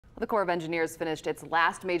The Corps of Engineers finished its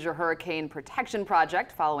last major hurricane protection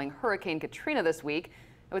project following Hurricane Katrina this week.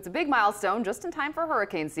 It's a big milestone just in time for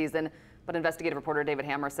hurricane season, but investigative reporter David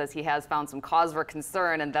Hammer says he has found some cause for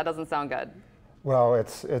concern, and that doesn't sound good. Well,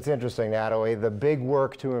 it's interesting, Natalie. The big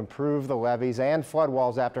work to improve the levees and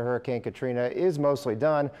floodwalls after Hurricane Katrina is mostly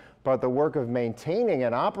done, but the work of maintaining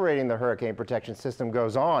and operating the hurricane protection system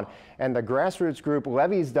goes on. And the grassroots group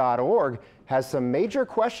levees.org has some major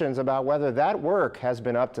questions about whether that work has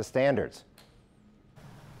been up to standards.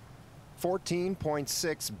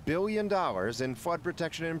 $14.6 billion in flood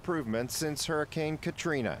protection improvements since Hurricane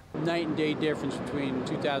Katrina. Night and day difference between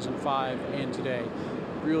 2005 and today.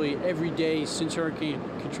 Really, every day since Hurricane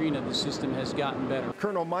Katrina, the system has gotten better.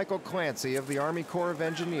 Colonel Michael Clancy of the Army Corps of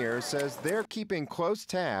Engineers says they're keeping close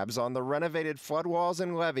tabs on the renovated floodwalls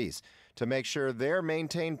and levees to make sure they're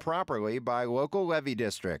maintained properly by local levee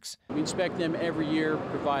districts. We inspect them every year,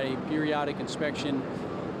 provide a periodic inspection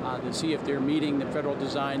to see if they're meeting the federal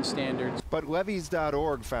design standards. But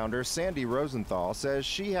levees.org founder Sandy Rosenthal says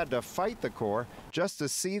she had to fight the Corps just to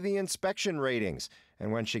see the inspection ratings.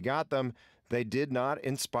 And when she got them, they did not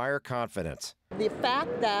inspire confidence. The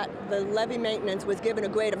fact that the levee maintenance was given a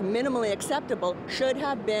grade of minimally acceptable should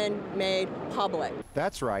have been made public.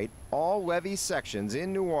 That's right. All levee sections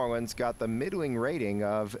in New Orleans got the middling rating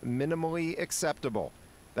of minimally acceptable.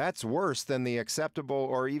 That's worse than the acceptable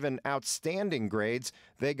or even outstanding grades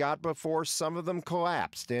they got before some of them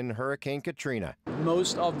collapsed in Hurricane Katrina.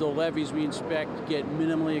 Most of the levees we inspect get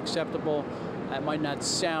minimally acceptable. That might not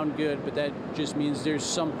sound good, but that just means there's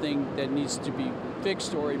something that needs to be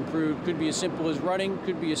fixed or improved. Could be as simple as rutting,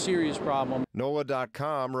 could be a serious problem.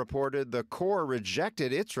 NOLA.com reported the Corps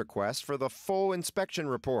rejected its request for the full inspection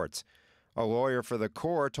reports. A lawyer for the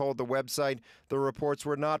Corps told the website the reports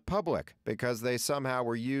were not public because they somehow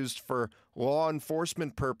were used for law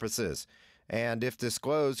enforcement purposes, and if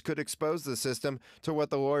disclosed, could expose the system to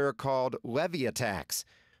what the lawyer called levee attacks.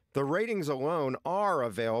 The ratings alone are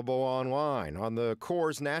available online on the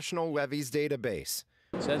Corps' National Levees database.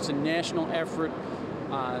 So that's a national effort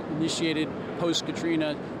initiated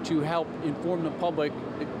post-Katrina to help inform the public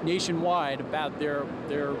nationwide about their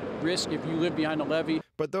risk if you live behind a levee.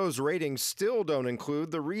 But those ratings still don't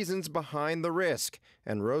include the reasons behind the risk,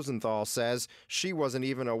 and Rosenthal says she wasn't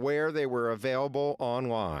even aware they were available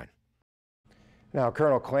online. Now,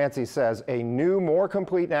 Colonel Clancy says a new, more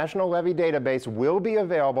complete national levee database will be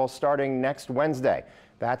available starting next Wednesday.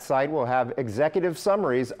 That site will have executive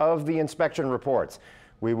summaries of the inspection reports.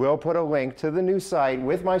 We will put a link to the new site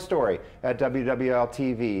with my story at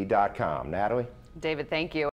WWLTV.com. Natalie? David, thank you.